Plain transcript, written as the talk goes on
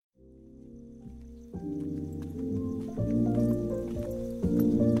Yeah.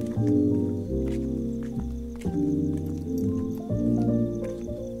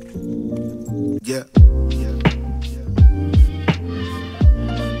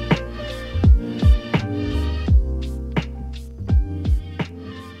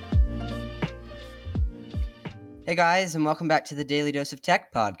 Hey guys, and welcome back to the Daily Dose of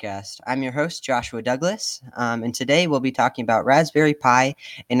Tech podcast. I'm your host, Joshua Douglas, and today we'll be talking about Raspberry Pi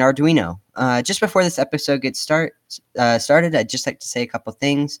and Arduino. Just before this episode gets started, I'd just like to say a couple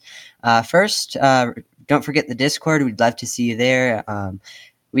things. First, don't forget the Discord. We'd love to see you there.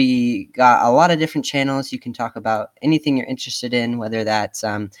 We got a lot of different channels. You can talk about anything you're interested in, whether that's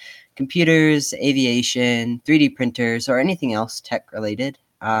computers, aviation, 3D printers, or anything else tech-related.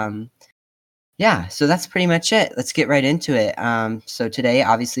 Yeah, so that's pretty much it. Let's get right into it. So today,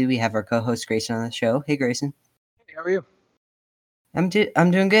 obviously, we have our co-host Grayson on the show. Hey, Grayson. Hey, how are you? I'm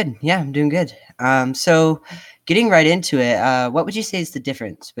doing good. Yeah, I'm doing good. So getting right into it, what would you say is the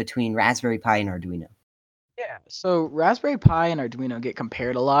difference between Raspberry Pi and Arduino? Yeah, so Raspberry Pi and Arduino get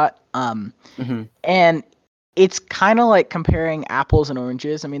compared a lot. Mm-hmm. And it's kind of like comparing apples and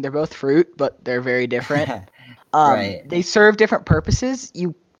oranges. I mean, they're both fruit, but they're very different. Right. They serve different purposes.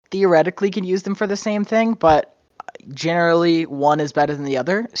 You theoretically can use them for the same thing, but generally one is better than the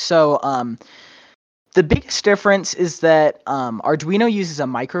other. So the biggest difference is that Arduino uses a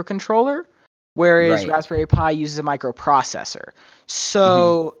microcontroller, whereas Right. Raspberry Pi uses a microprocessor.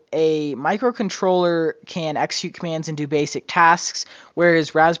 So a microcontroller can execute commands and do basic tasks,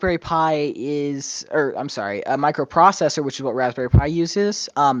 whereas Raspberry Pi a microprocessor, which is what Raspberry Pi uses,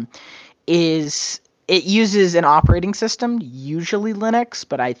 it uses an operating system, usually Linux,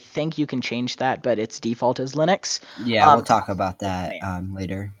 but I think you can change that, but its default is Linux. Yeah, we'll talk about that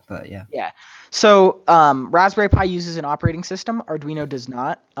later, but yeah. Yeah. So Raspberry Pi uses an operating system. Arduino does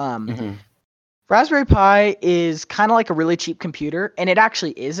not. Raspberry Pi is kind of like a really cheap computer, and it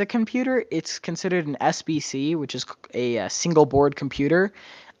actually is a computer. It's considered an SBC, which is a single board computer,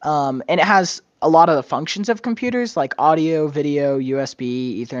 and it has a lot of the functions of computers like audio, video,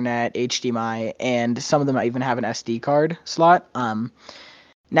 USB, Ethernet, HDMI, and some of them even have an SD card slot.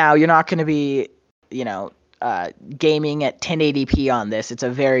 Now, you're not going to be, gaming at 1080p on this. It's a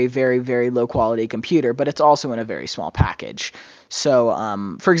very, very, very low quality computer, but it's also in a very small package.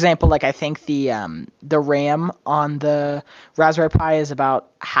 So, for example, like I think the RAM on the Raspberry Pi is about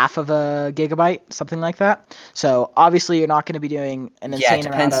half of a gigabyte, something like that. So obviously, you're not going to be doing an insane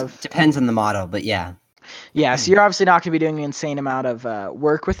amount of. Depends on the model, but yeah. Yeah, so you're obviously not going to be doing an insane amount of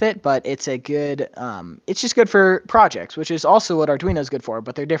work with it, but it's a good. It's just good for projects, which is also what Arduino is good for,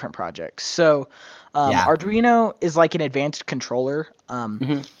 but they're different projects. So, Arduino is like an advanced controller,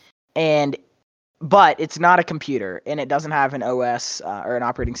 but it's not a computer, and it doesn't have an OS or an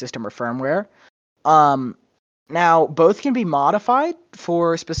operating system or firmware. Now, both can be modified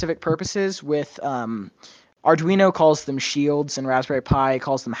for specific purposes with Arduino calls them shields and Raspberry Pi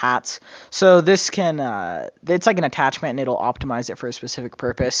calls them hats. So this can, it's like an attachment and it'll optimize it for a specific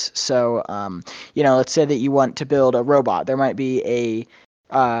purpose. So, let's say that you want to build a robot. There might be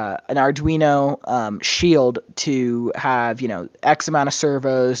an Arduino shield to have, X amount of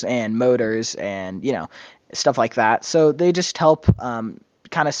servos and motors and, stuff like that. So they just help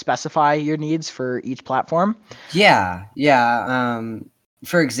kind of specify your needs for each platform. Yeah.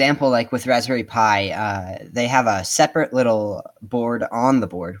 For example, like with Raspberry Pi, they have a separate little board on the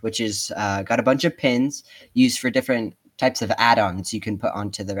board, which is got a bunch of pins used for different types of add-ons you can put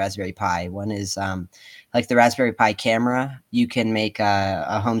onto the Raspberry Pi. One is like the Raspberry Pi camera. You can make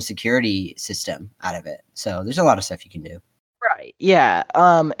a home security system out of it. So there's a lot of stuff you can do. Right. Yeah.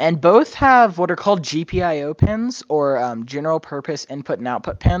 And both have what are called GPIO pins or general purpose input and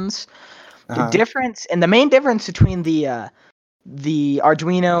output pins. The difference and the main difference between the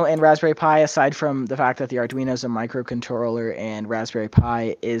Arduino and Raspberry Pi, aside from the fact that the Arduino is a microcontroller and Raspberry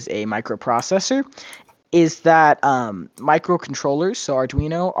Pi is a microprocessor, is that microcontrollers, so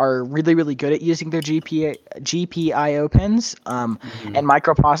Arduino, are really, really good at using their GPIO pins, and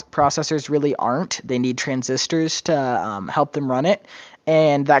microprocessors really aren't. They need transistors to help them run it.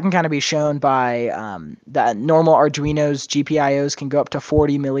 And that can kind of be shown by that normal Arduino's GPIOs can go up to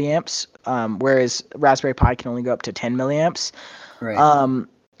 40 milliamps, whereas Raspberry Pi can only go up to 10 milliamps. Right.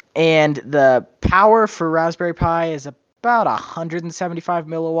 And the power for Raspberry Pi is about 175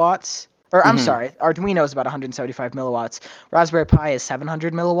 milliwatts. Or I'm sorry, Arduino is about 175 milliwatts. Raspberry Pi is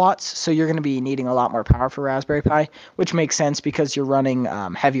 700 milliwatts, so you're going to be needing a lot more power for Raspberry Pi, which makes sense because you're running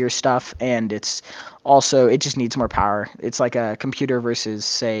heavier stuff, and it just needs more power. It's like a computer versus,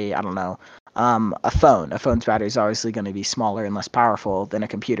 say, I don't know, a phone. A phone's battery is obviously going to be smaller and less powerful than a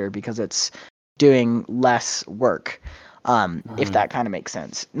computer because it's doing less work, if that kind of makes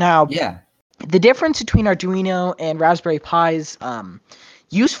sense. Now, Yeah. the difference between Arduino and Raspberry Pi's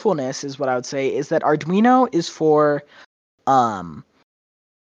usefulness is what I would say is that Arduino is for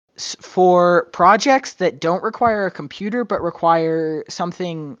projects that don't require a computer but require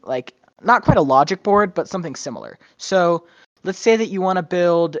something like not quite a logic board but something similar. So let's say that you want to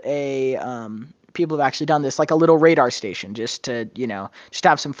build a people have actually done this, like a little radar station, just to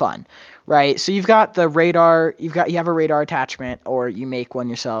have some fun, right? So you've got the radar, you have a radar attachment, or you make one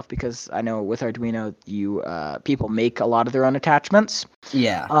yourself, because I know with Arduino people make a lot of their own attachments.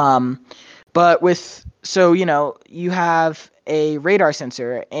 Yeah. But you have a radar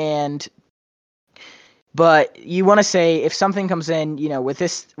sensor, but you want to say if something comes in,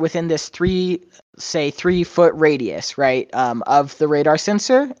 within this 3-foot radius, right, of the radar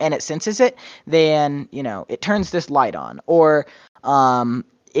sensor, and it senses it, then it turns this light on, or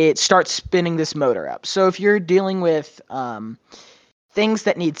it starts spinning this motor up. So if you're dealing with things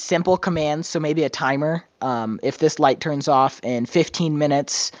that need simple commands, so maybe a timer, if this light turns off in 15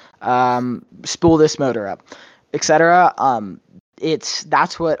 minutes, spool this motor up, etc.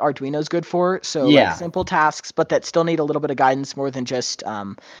 That's what Arduino's good for. So like simple tasks, but that still need a little bit of guidance more than just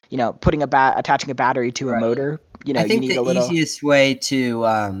attaching a battery to a motor. I think the easiest way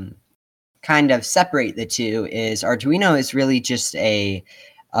to kind of separate the two is Arduino is really just a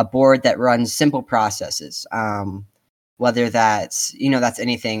board that runs simple processes. Whether that's that's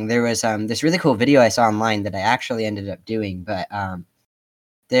anything. There was this really cool video I saw online that I actually ended up doing, but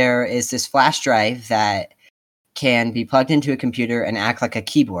there is this flash drive that can be plugged into a computer and act like a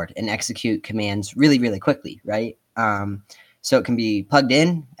keyboard and execute commands really, really quickly, right? So it can be plugged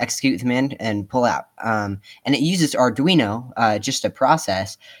in, execute the command, and pull out. And it uses Arduino just to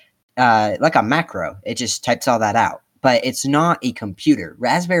process like a macro. It just types all that out. But it's not a computer.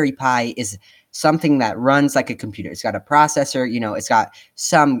 Raspberry Pi is something that runs like a computer. It's got a processor, it's got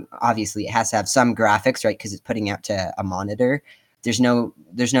obviously it has to have some graphics, right? Because it's putting out to a monitor. There's no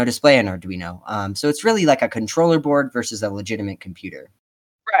display on Arduino. So it's really like a controller board versus a legitimate computer.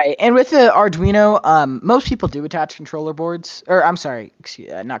 Right. And with the Arduino, most people do attach controller boards, or I'm sorry,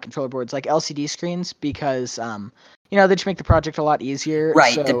 not controller boards, like LCD screens, because they just make the project a lot easier.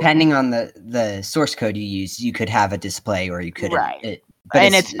 Right. So, depending on the source code you use, you could have a display or you couldn't. Right.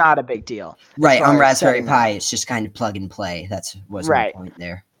 And it's not a big deal. Right. On Raspberry Pi, it's just kind of plug and play. Was my point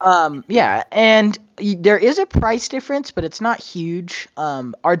there. Yeah, and there is a price difference, but it's not huge.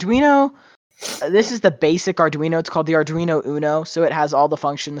 Arduino, this is the basic Arduino. It's called the Arduino Uno, so it has all the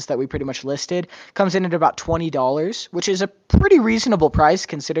functions that we pretty much listed. Comes in at about $20, which is a pretty reasonable price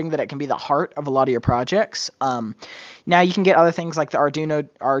considering that it can be the heart of a lot of your projects. Now you can get other things like the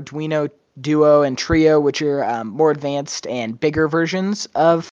Arduino Duo and Trio, which are more advanced and bigger versions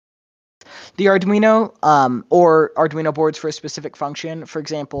of the Arduino, or Arduino boards for a specific function. For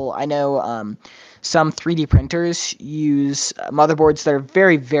example, I know some 3D printers use motherboards that are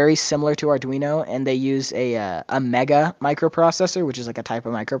very, very similar to Arduino, and they use a Mega microprocessor, which is like a type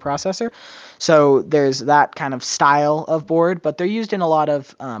of microprocessor. So there's that kind of style of board, but they're used in a lot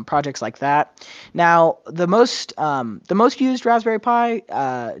of projects like that. Now, the most used Raspberry Pi,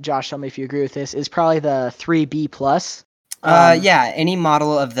 Josh, tell me if you agree with this, is probably the 3B Plus. Yeah, any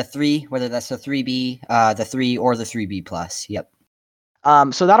model of the 3, whether that's the 3B, the 3, or the 3B Plus. Yep.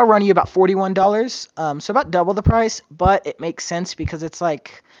 So that'll run you about $41. So about double the price, but it makes sense because it's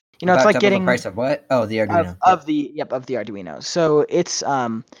like, it's like getting the price of what? Oh, the Arduino. Of the Arduino. So it's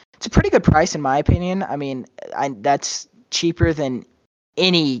a pretty good price in my opinion. I mean, that's cheaper than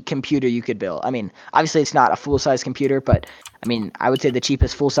any computer you could build. I mean, obviously it's not a full-size computer, but I mean, I would say the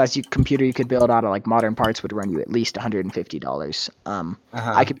cheapest full-size computer you could build out of like modern parts would run you at least $150.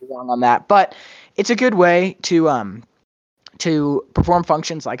 I could be wrong on that, but it's a good way to perform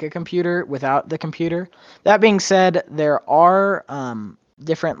functions like a computer without the computer. That being said, there are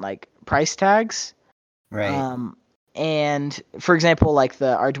different like price tags. Right. And for example, like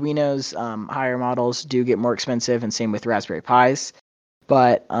the Arduino's higher models do get more expensive, and same with Raspberry Pis.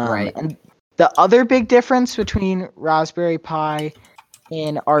 But and the other big difference between Raspberry Pi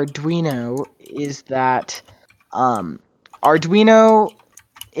and Arduino is that Arduino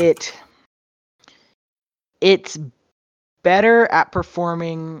it's better at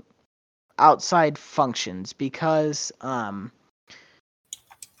performing outside functions because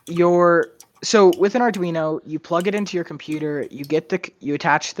so with an Arduino, you plug it into your computer, you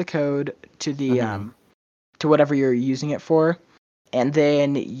attach the code to the to whatever you're using it for, and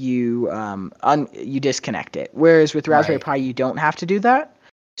then you disconnect it. Whereas with Raspberry Pi, you don't have to do that.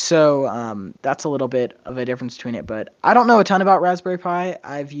 So that's a little bit of a difference between it. But I don't know a ton about Raspberry Pi.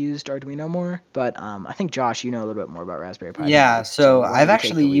 I've used Arduino more, but I think Josh, you know a little bit more about Raspberry Pi than Yeah, me. So so why I've don't you take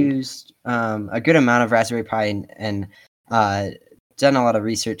actually the lead? used a good amount of Raspberry Pi and done a lot of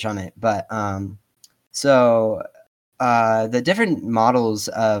research on it. But so the different models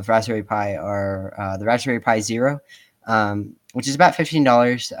of Raspberry Pi are the Raspberry Pi Zero, which is about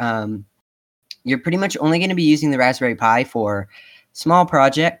 $15. You're pretty much only going to be using the Raspberry Pi for small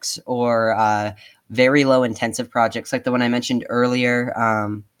projects or very low intensive projects like the one I mentioned earlier.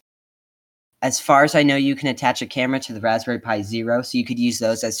 As far as I know, you can attach a camera to the Raspberry Pi Zero, so you could use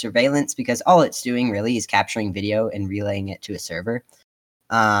those as surveillance because all it's doing really is capturing video and relaying it to a server.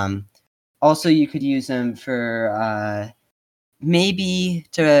 Also, you could use them for maybe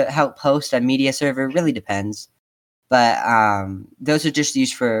to help host a media server, really depends. But those are just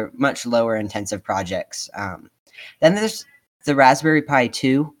used for much lower intensive projects. Then there's the Raspberry Pi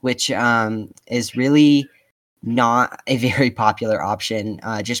 2, which is really not a very popular option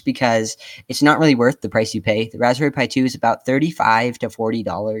just because it's not really worth the price you pay. The Raspberry Pi 2 is about $35 to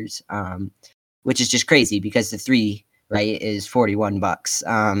 $40, which is just crazy because the 3, right, is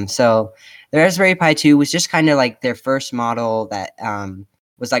 $41. So the Raspberry Pi 2 was just kind of like their first model that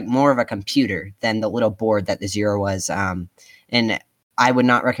was like more of a computer than the little board that the Zero was. And I would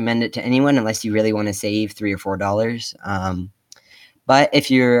not recommend it to anyone unless you really want to save $3 or $4. But if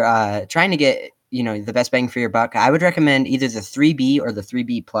you're trying to get the best bang for your buck, I would recommend either the 3B or the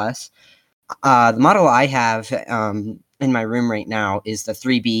 3B Plus. The model I have in my room right now is the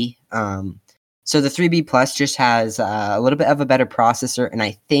 3B. So the 3B Plus just has a little bit of a better processor, and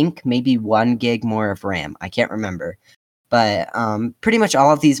I think maybe 1 gig more of RAM. I can't remember. But pretty much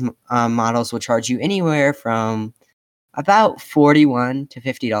all of these models will charge you anywhere from about $41 to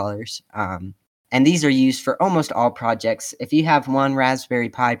 $50. And these are used for almost all projects. If you have one Raspberry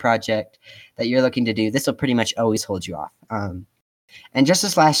Pi project that you're looking to do, this will pretty much always hold you off. And just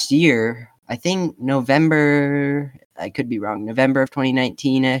this last year, I think November, I could be wrong, November of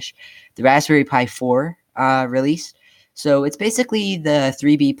 2019-ish, the Raspberry Pi 4 released. So it's basically the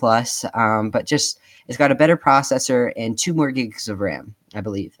 3B Plus, but just it's got a better processor and 2 more gigs of RAM, I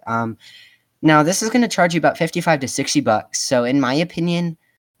believe. Now, this is going to charge you about $55 to $60. So in my opinion,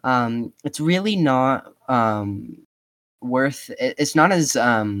 it's really not worth it. It's not as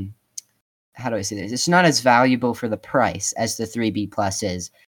how do I say this? It's not as valuable for the price as the 3B Plus is.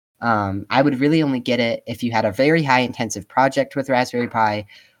 I would really only get it if you had a very high intensive project with Raspberry Pi,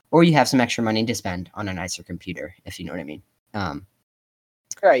 or you have some extra money to spend on a nicer computer, if you know what I mean.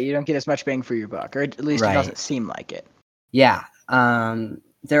 Right, you don't get as much bang for your buck, or at least It doesn't seem like it. Yeah.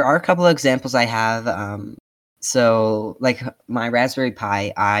 There are a couple of examples I have. So, like my Raspberry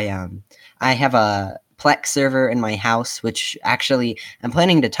Pi, I have a Plex server in my house, which actually I'm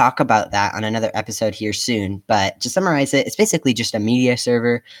planning to talk about that on another episode here soon. But to summarize it, it's basically just a media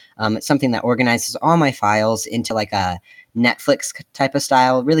server. It's something that organizes all my files into like a Netflix type of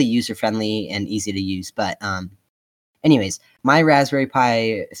style, really user friendly and easy to use. But anyways, my Raspberry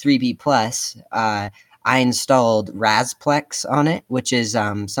Pi 3B Plus, I installed Rasplex on it, which is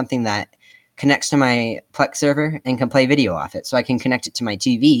something that connects to my Plex server and can play video off it. So I can connect it to my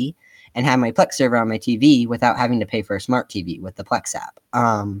TV and have my Plex server on my TV without having to pay for a smart TV with the Plex app.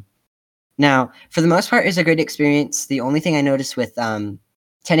 Now, for the most part, it's a great experience. The only thing I noticed with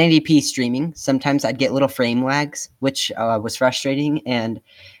 1080p streaming, sometimes I'd get little frame lags, which was frustrating, and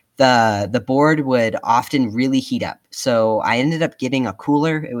the board would often really heat up. So I ended up getting a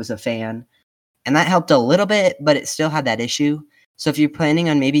cooler. It was a fan, and that helped a little bit, but it still had that issue. So if you're planning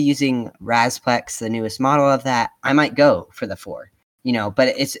on maybe using Rasplex, the newest model of that, I might go for the 4. But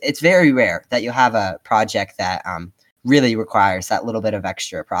it's very rare that you'll have a project that really requires that little bit of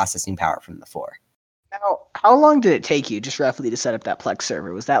extra processing power from the 4. Now, how long did it take you, just roughly, to set up that Plex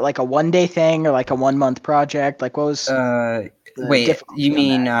server? Was that like a 1-day thing or like a 1-month project? Like, what was? Wait, you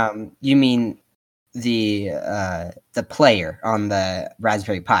mean the player on the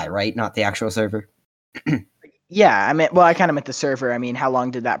Raspberry Pi, right? Not the actual server. Yeah, I kind of meant the server. I mean, how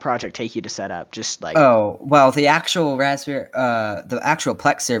long did that project take you to set up? Just like Oh, well, the actual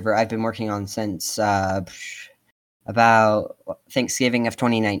Plex server I've been working on since about Thanksgiving of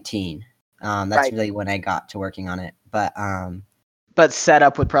 2019. That's really when I got to working on it. But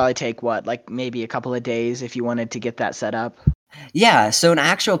setup would probably take what, like maybe a couple of days if you wanted to get that set up? Yeah, so an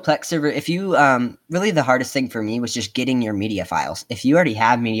actual Plex server, if you really the hardest thing for me was just getting your media files. If you already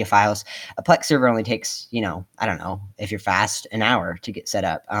have media files, a Plex server only takes, I don't know, if you're fast, an hour to get set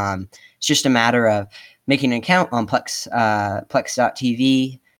up. It's just a matter of making an account on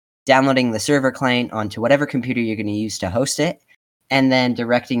Plex.tv, downloading the server client onto whatever computer you're going to use to host it, and then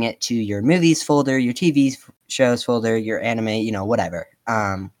directing it to your movies folder, your TV shows folder, your anime, whatever.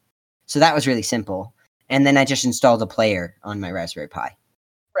 So that was really simple. And then I just installed a player on my Raspberry Pi.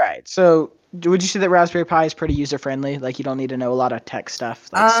 Right. So would you say that Raspberry Pi is pretty user friendly? Like you don't need to know a lot of tech stuff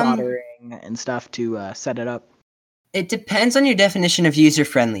like soldering and stuff to set it up? It depends on your definition of user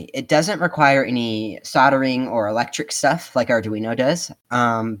friendly. It doesn't require any soldering or electric stuff like Arduino does.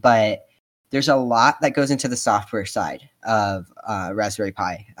 But there's a lot that goes into the software side of Raspberry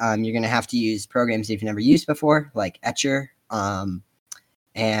Pi. You're going to have to use programs you've never used before, like Etcher.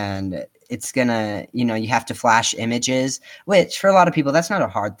 And it's gonna, you have to flash images, which for a lot of people, that's not a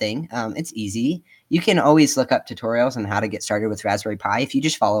hard thing. It's easy. You can always look up tutorials on how to get started with Raspberry Pi. If you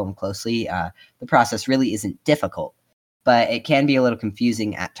just follow them closely, the process really isn't difficult, but it can be a little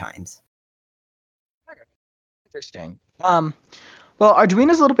confusing at times. Interesting. Well,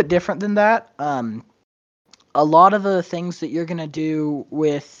 Arduino is a little bit different than that. A lot of the things that you're gonna do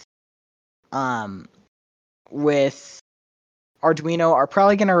with Arduino are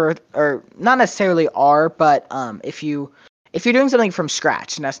probably gonna, or not necessarily are, but if you're doing something from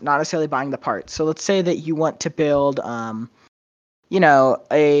scratch, and that's not necessarily buying the parts. So let's say that you want to build,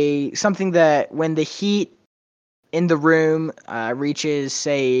 something that when the heat in the room reaches,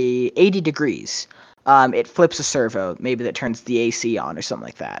 say, 80 degrees, it flips a servo, maybe that turns the AC on or something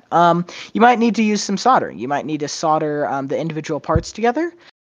like that. You might need to use some soldering. You might need to solder the individual parts together.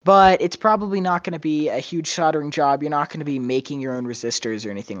 But it's probably not going to be a huge soldering job. You're not going to be making your own resistors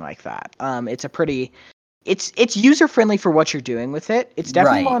or anything like that. It's user friendly for what you're doing with it. It's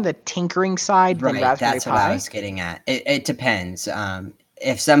definitely more on the tinkering side than Raspberry Pi. That's what I was getting at. It depends.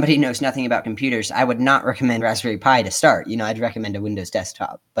 If somebody knows nothing about computers, I would not recommend Raspberry Pi to start. I'd recommend a Windows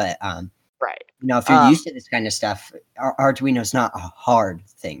desktop. But right. If you're used to this kind of stuff, Arduino's not a hard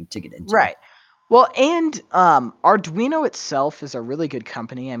thing to get into. Right. Well, and Arduino itself is a really good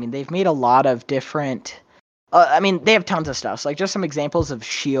company. I mean, they've made a lot of different. They have tons of stuff. So, like, just some examples of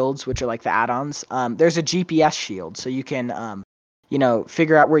shields, which are like the add-ons. There's a GPS shield, so you can,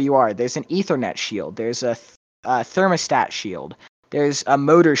 figure out where you are. There's an Ethernet shield. There's a thermostat shield. There's a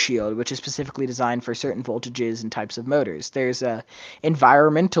motor shield, which is specifically designed for certain voltages and types of motors. There's a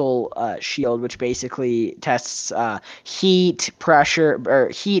environmental shield, which basically tests heat,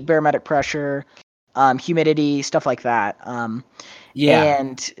 barometric pressure, humidity, stuff like that.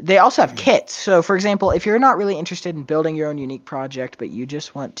 And they also have kits. So, for example, if you're not really interested in building your own unique project, but you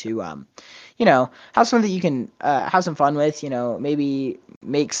just want to, have something that you can have some fun with, maybe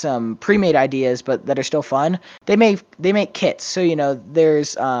make some pre-made ideas, but that are still fun. They make kits. So,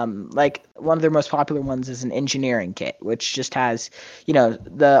 there's like one of their most popular ones is an engineering kit, which just has,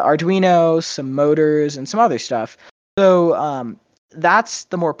 the Arduino, some motors, and some other stuff. So that's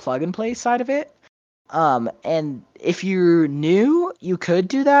the more plug and play side of it. And if you're new, you could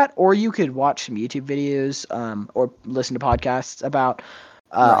do that, or you could watch some YouTube videos, or listen to podcasts about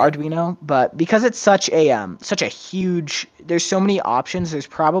Arduino. But because it's such a huge, there's so many options. There's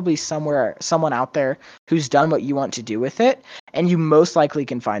probably someone out there who's done what you want to do with it, and you most likely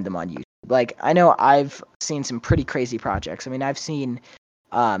can find them on YouTube. Like, I know I've seen some pretty crazy projects. I mean, I've seen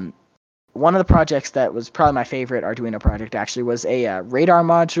one of the projects that was probably my favorite Arduino project actually was a radar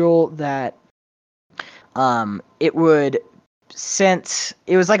module that it would, since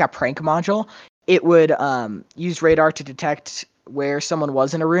it was like a prank module, it would use radar to detect where someone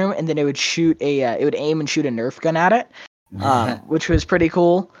was in a room, and then it would it would aim and shoot a Nerf gun at it, which was pretty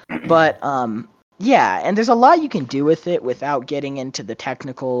cool. But yeah, and there's a lot you can do with it without getting into the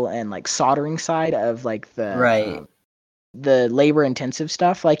technical and like soldering side of like the labor intensive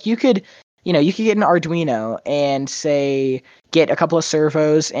stuff. Like you could get an Arduino and say get a couple of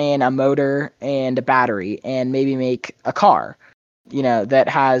servos and a motor and a battery and maybe make a car, that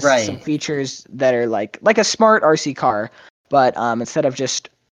has some features that are like a smart RC car, but instead of just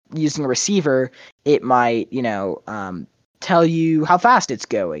using a receiver, it might, tell you how fast it's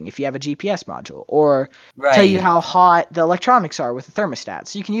going if you have a GPS module, or tell you how hot the electronics are with the thermostat.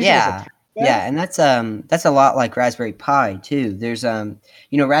 So you can use it as a and that's a lot like Raspberry Pi too. There's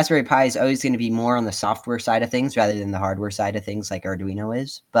Raspberry Pi is always going to be more on the software side of things rather than the hardware side of things like Arduino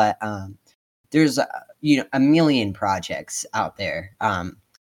is. But there's a million projects out there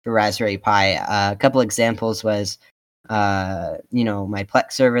for Raspberry Pi. A couple examples was my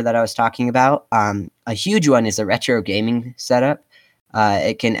Plex server that I was talking about. A huge one is a retro gaming setup.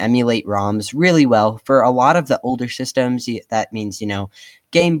 It can emulate ROMs really well for a lot of the older systems. That means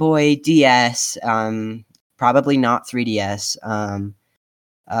Game Boy, DS, probably not 3DS.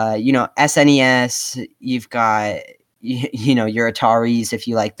 SNES. You've got your Ataris if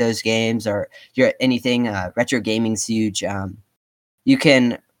you like those games, or your anything. Retro gaming's huge. you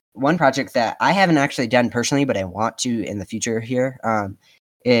can one project that I haven't actually done personally, but I want to in the future here,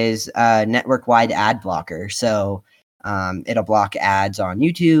 is a network-wide ad blocker. So it'll block ads on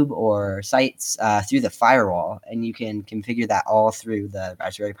YouTube or sites through the firewall, and you can configure that all through the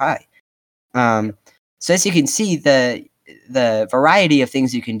Raspberry Pi. So as you can see, the variety of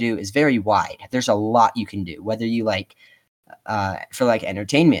things you can do is very wide. There's a lot you can do. Whether you like for like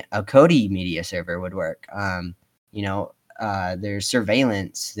entertainment, a Kodi media server would work. There's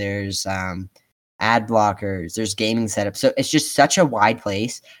surveillance, there's ad blockers, there's gaming setups. So it's just such a wide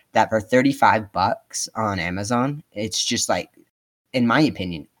place that for $35 on Amazon, it's just like, in my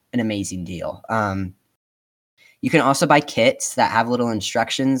opinion, an amazing deal. You can also buy kits that have little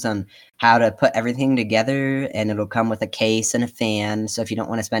instructions on how to put everything together, and it'll come with a case and a fan. So if you don't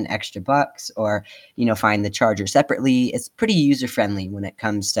want to spend extra bucks or, find the charger separately, it's pretty user friendly when it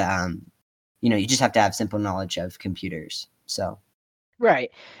comes to, you just have to have simple knowledge of computers. So.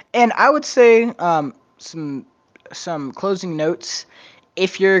 Right. And I would say some closing notes.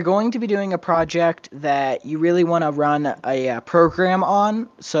 If you're going to be doing a project that you really want to run a program on,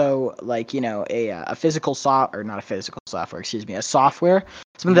 so like, a physical or not a physical software, excuse me, a software,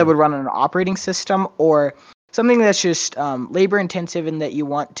 something that would run on an operating system, or something that's just labor intensive and that you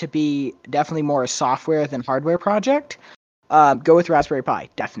want to be definitely more a software than hardware project, go with Raspberry Pi,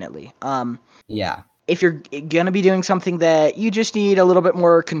 definitely. Yeah. If you're going to be doing something that you just need a little bit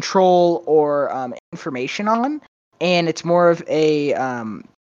more control or information on, and it's more of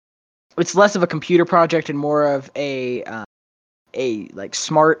it's less of a computer project and more of a like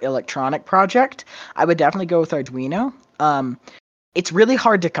smart electronic project, I would definitely go with Arduino. It's really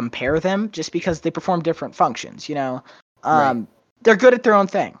hard to compare them just because they perform different functions, Right. They're good at their own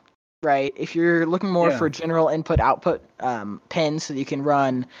thing, right? If you're looking more for general input-output pins so that you can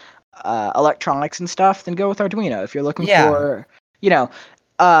run electronics and stuff, then go with Arduino. If you're looking for, yeah,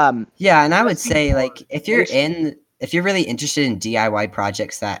 and I would say, like, if you're really interested in DIY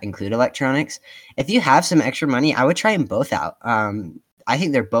projects that include electronics, if you have some extra money, I would try them both out. I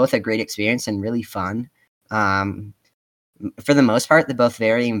think they're both a great experience and really fun. For the most part, they're both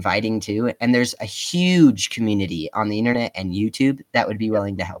very inviting too, and there's a huge community on the internet and YouTube that would be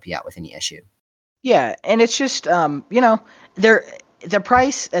willing to help you out with any issue. Yeah, and it's just they're the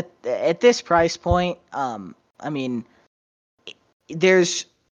price at this price point, I mean, there's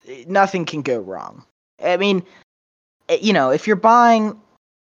nothing can go wrong. I mean, if you're buying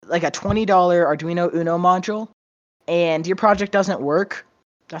like a $20 Arduino Uno module and your project doesn't work,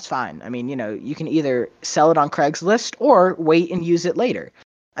 that's fine. I mean, you can either sell it on Craigslist or wait and use it later.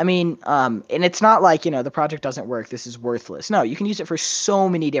 I mean, and it's not like, the project doesn't work, this is worthless. No, you can use it for so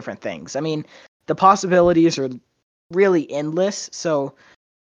many different things. I mean, the possibilities are really endless. So,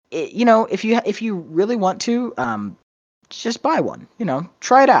 if you really want to, just buy one.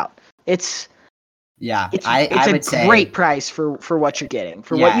 Try it out. Yeah, It's I a would say, great price for what you're getting,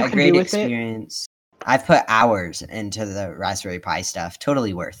 for what you a can do great with it. experience. I've put hours into the Raspberry Pi stuff.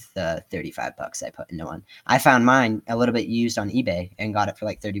 Totally worth the $35 I put into one. I found mine a little bit used on eBay and got it for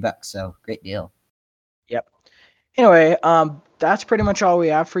like $30. So great deal. Yep. Anyway, that's pretty much all we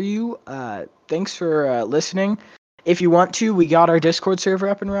have for you. Thanks for listening. If you want to, we got our Discord server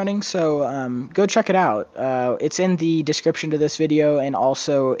up and running, so go check it out. It's in the description to this video and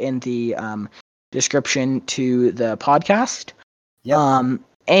also in the description to the podcast. Yep.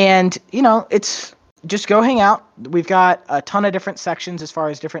 And it's just go hang out. We've got a ton of different sections as far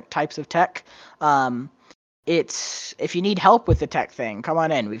as different types of tech. It's if you need help with the tech thing, come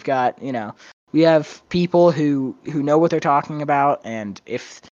on in. We've got we have people who know what they're talking about, and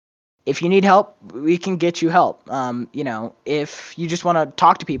if you need help, we can get you help. If you just want to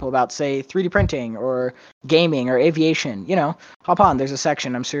talk to people about, say, 3D printing or gaming or aviation, hop on. There's a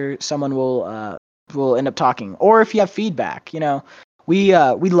section. I'm sure someone will end up talking. Or if you have feedback, we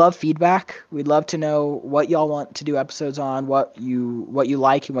love feedback. We'd love to know what y'all want to do episodes on, what you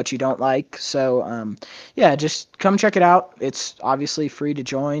like and what you don't like. So yeah, just come check it out. It's obviously free to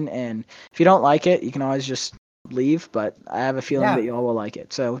join, and if you don't like it, you can always just leave, but I have a feeling that y'all will like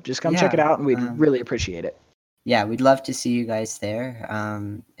it. So just come check it out, and we'd really appreciate it. Yeah, we'd love to see you guys there.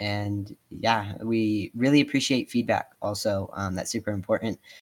 And yeah, we really appreciate feedback also. That's super important.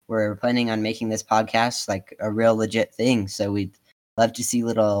 We're planning on making this podcast like a real legit thing. So we'd love to see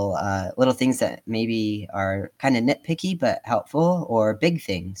little things that maybe are kind of nitpicky but helpful, or big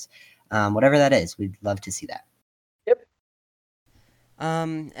things. Whatever that is, we'd love to see that. Yep.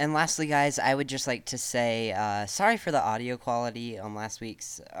 And lastly, guys, I would just like to say sorry for the audio quality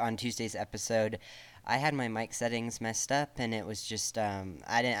on Tuesday's episode. I had my mic settings messed up, and it was just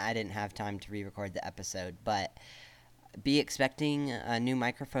I didn't have time to re-record the episode. But be expecting a new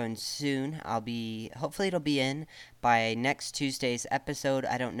microphone soon. Hopefully it'll be in by next Tuesday's episode.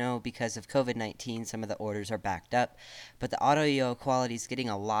 I don't know, because of COVID-19, some of the orders are backed up, but the audio quality is getting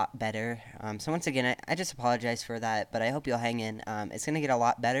a lot better. So once again, I just apologize for that, but I hope you'll hang in. It's going to get a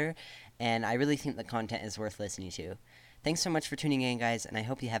lot better, and I really think the content is worth listening to. Thanks so much for tuning in, guys, and I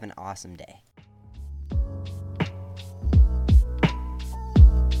hope you have an awesome day.